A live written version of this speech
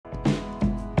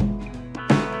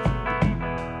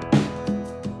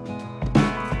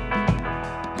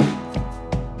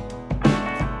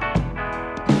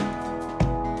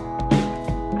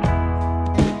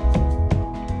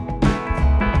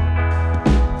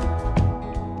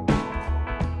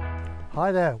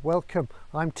Hi there, welcome.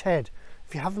 I'm Ted.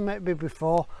 If you haven't met me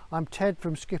before, I'm Ted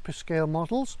from Skipper Scale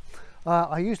Models.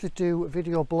 I usually do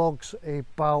video blogs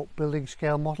about building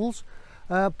scale models,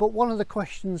 but one of the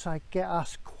questions I get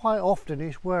asked quite often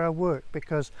is where I work,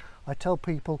 because I tell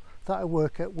people that I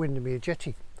work at Windermere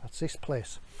Jetty. That's this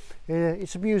place.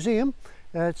 It's a museum.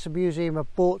 It's a museum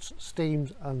of boats,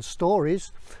 steams and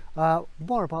stories.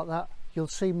 More about that, you'll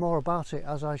see more about it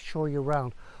as I show you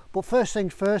around. But first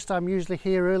things first, I'm usually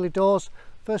here early doors.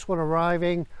 First one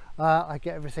arriving, I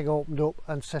get everything opened up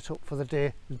and set up for the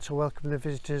day and to welcome the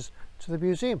visitors to the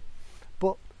museum.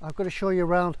 But I've got to show you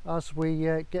around as we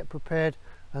get prepared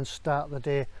and start the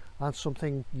day, and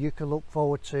something you can look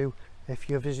forward to if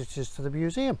you're visitors to the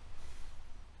museum.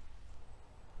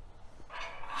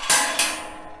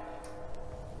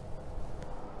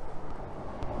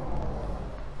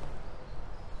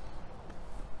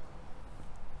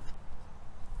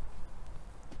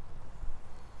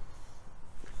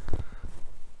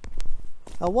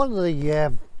 One of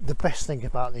the best thing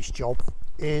about this job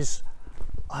is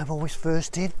I'm always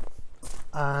first in,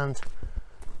 and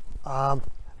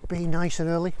being nice and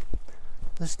early.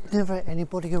 There's never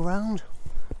anybody around,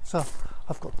 so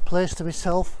I've got the place to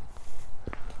myself,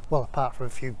 well, apart from a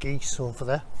few geese over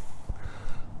there,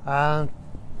 and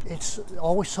it's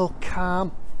always so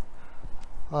calm,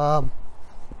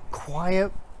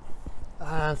 quiet,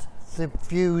 and the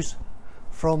views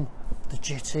from the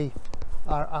jetty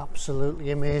are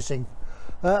absolutely amazing.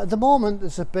 At the moment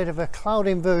there's a bit of a cloud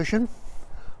inversion,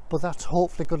 but that's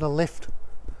hopefully going to lift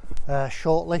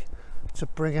shortly to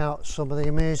bring out some of the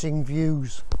amazing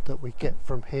views that we get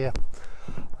from here.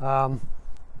 I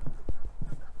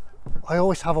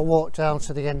always have a walk down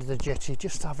to the end of the jetty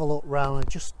just to have a look round and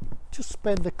just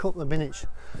spend a couple of minutes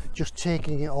just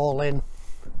taking it all in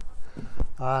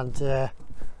and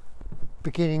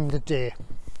beginning the day.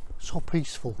 So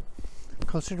peaceful.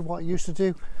 Consider what I used to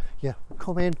do. Yeah,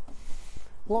 come in,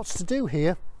 lots to do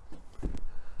here,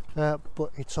 but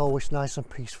it's always nice and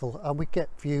peaceful, and we get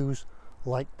views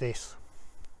like this.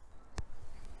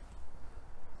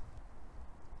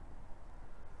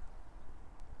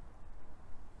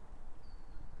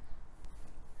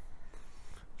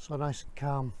 So nice and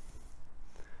calm.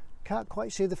 Can't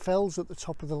quite see the fells at the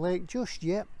top of the lake just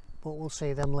yet, but we'll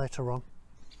see them later on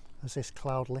as this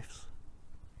cloud lifts.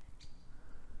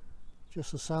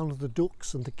 Just the sound of the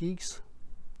ducks and the geese.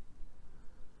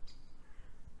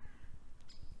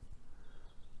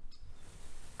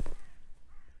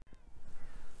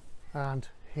 And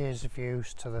here's the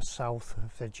views to the south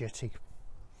of the jetty.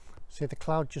 See the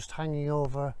cloud just hanging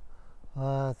over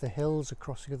the hills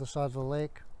across the other side of the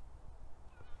lake.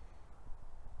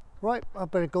 Right, I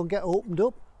better go and get opened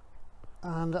up,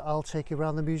 and I'll take you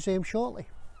around the museum shortly.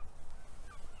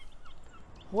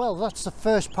 Well, that's the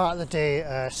first part of the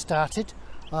day started.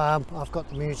 I've got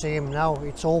the museum now,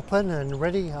 it's open and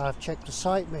ready. I've checked the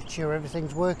site, made sure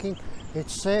everything's working,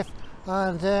 it's safe,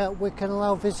 and we can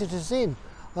allow visitors in.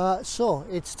 So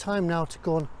it's time now to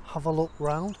go and have a look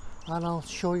round, and I'll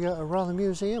show you around the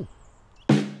museum.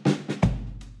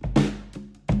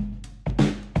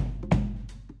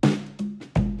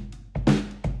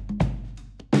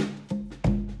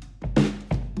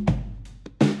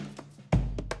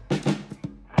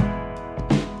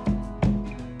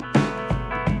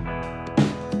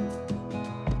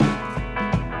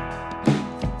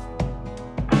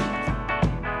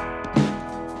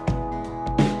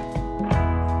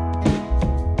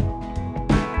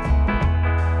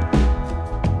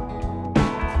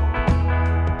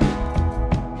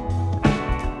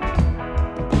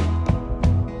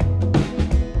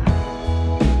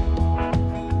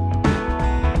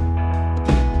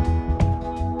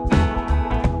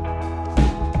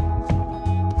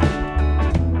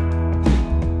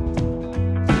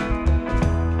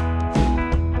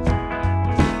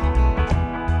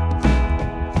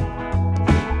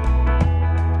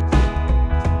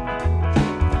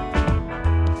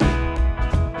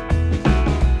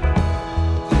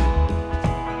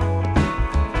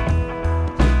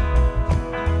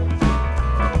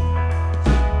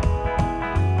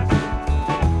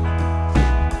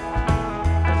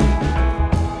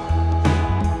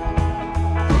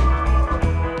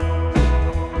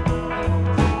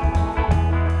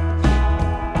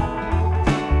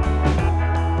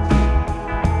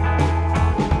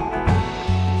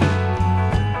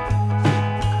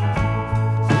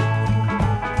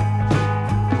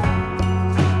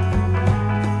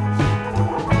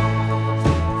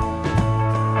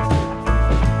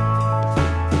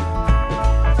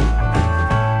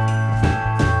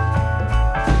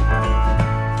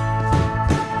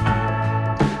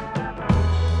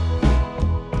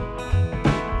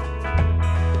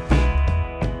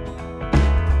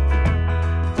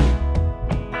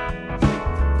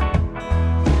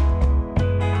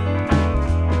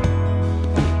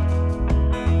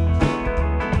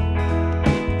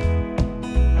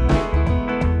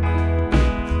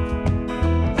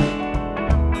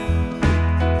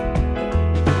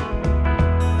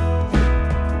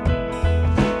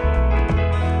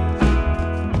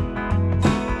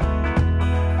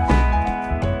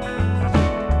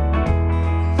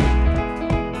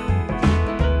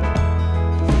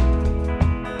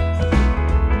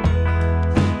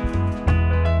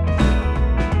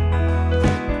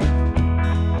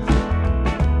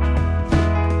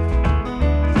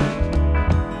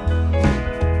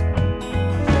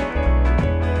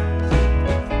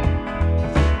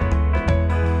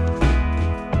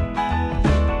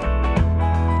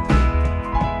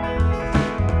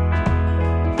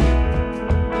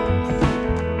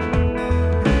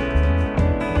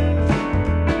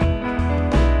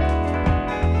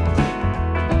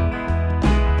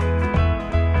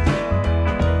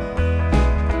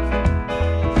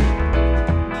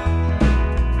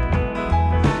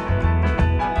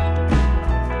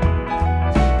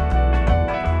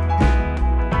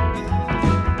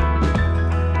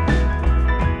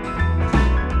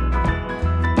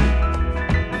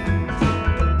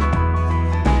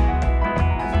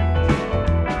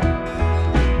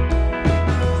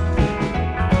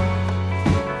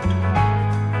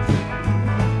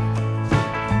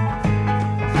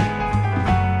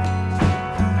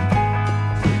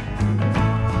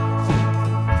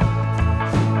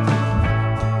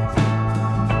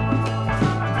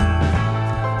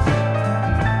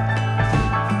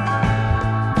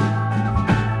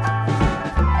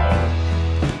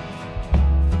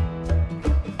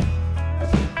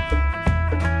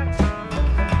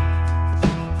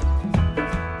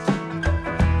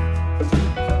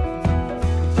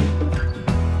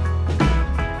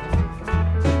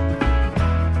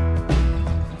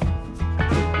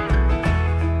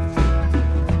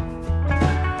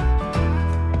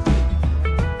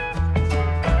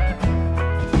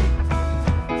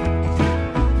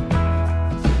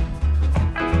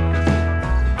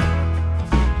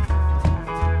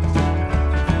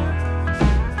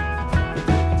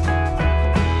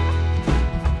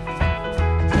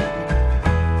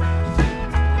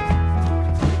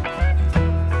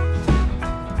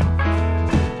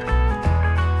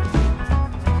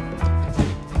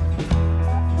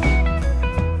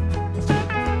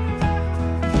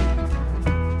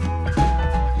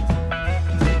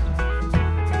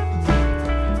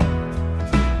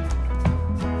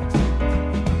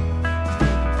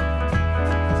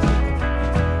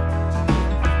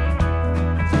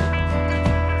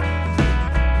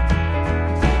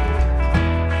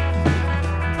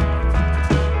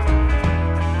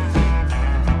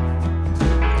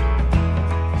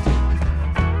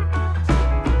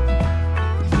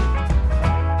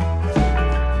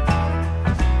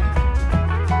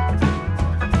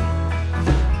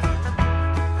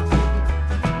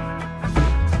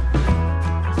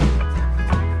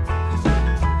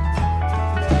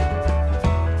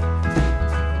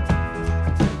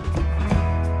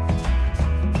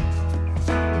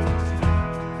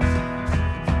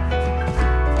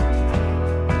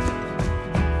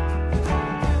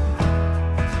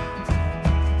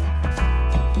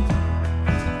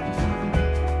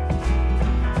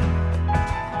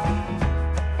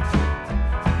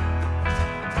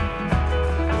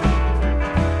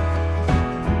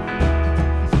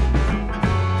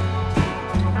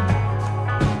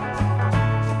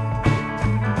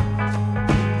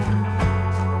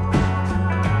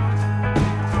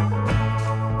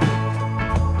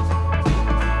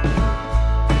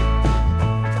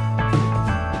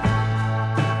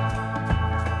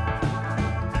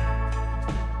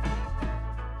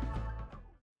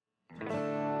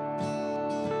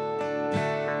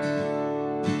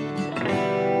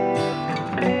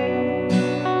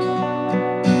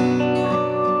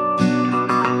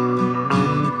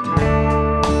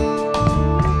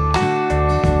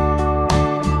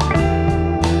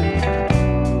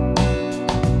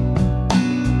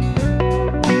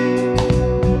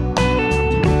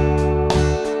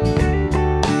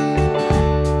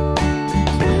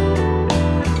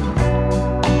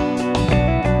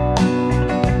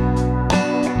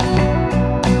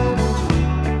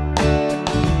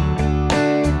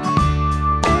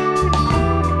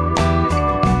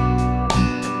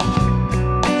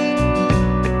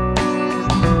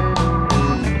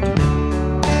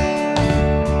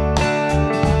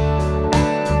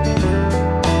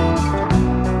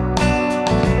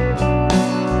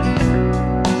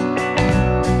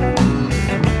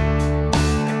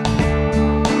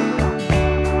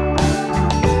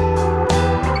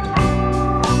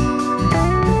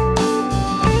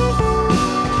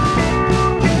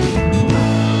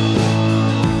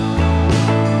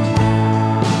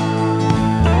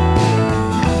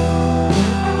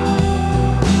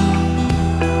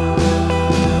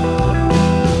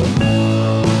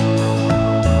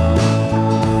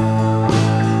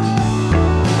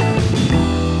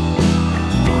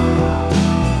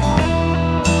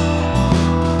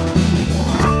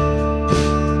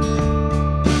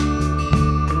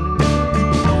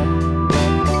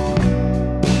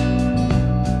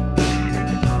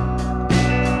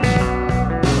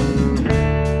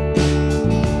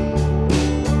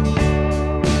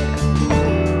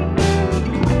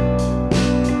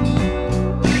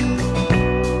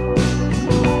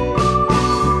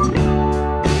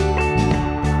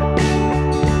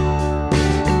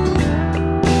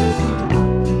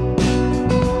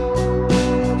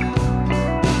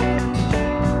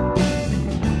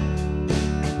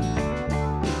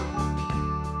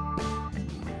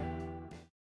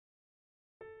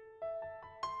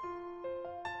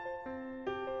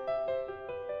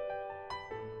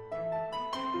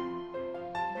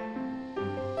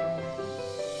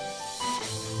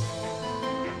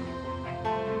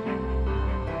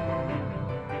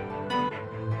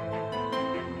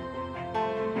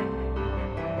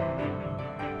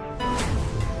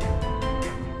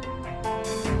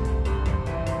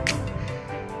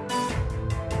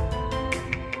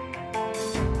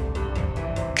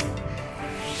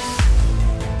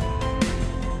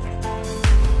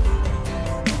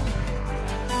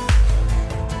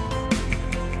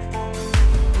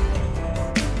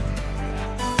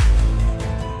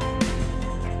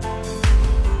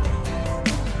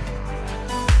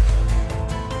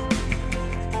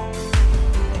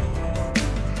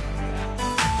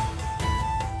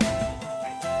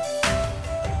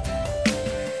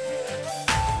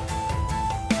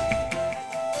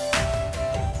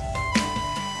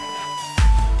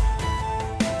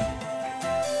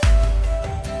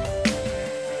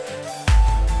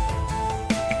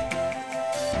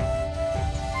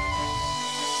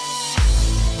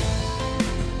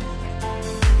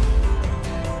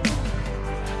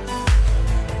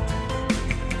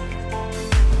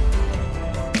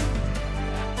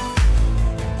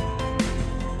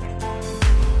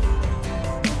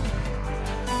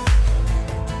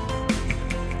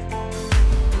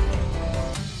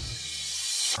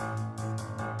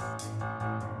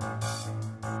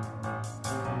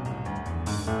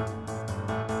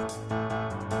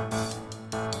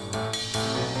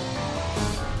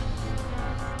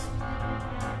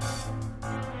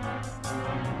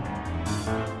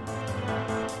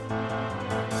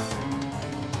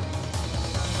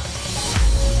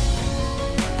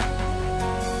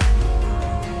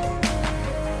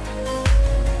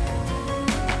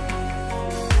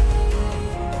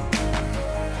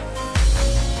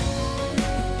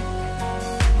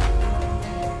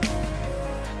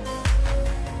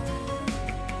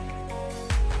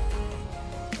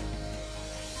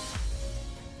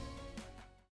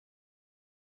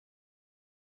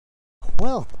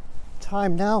 Well,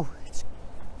 time now, it's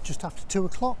just after 2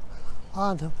 o'clock,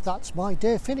 and that's my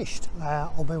day finished.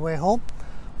 On my way home,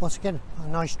 once again a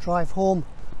nice drive home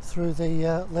through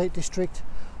the Lake District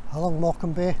along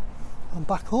Morecambe Bay and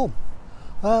back home.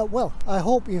 Well, I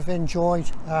hope you've enjoyed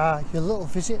your little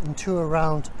visit and tour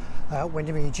around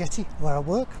Windermere Jetty where I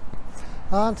work,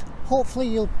 and hopefully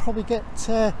you'll probably get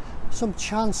some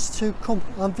chance to come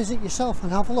and visit yourself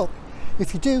and have a look.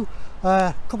 If you do,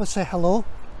 come and say hello.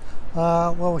 We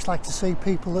always like to see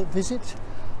people that visit,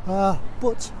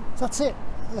 but that's it.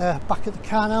 Back at the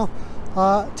car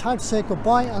now. Time to say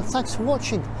goodbye, and thanks for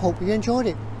watching. Hope you enjoyed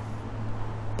it.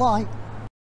 Bye.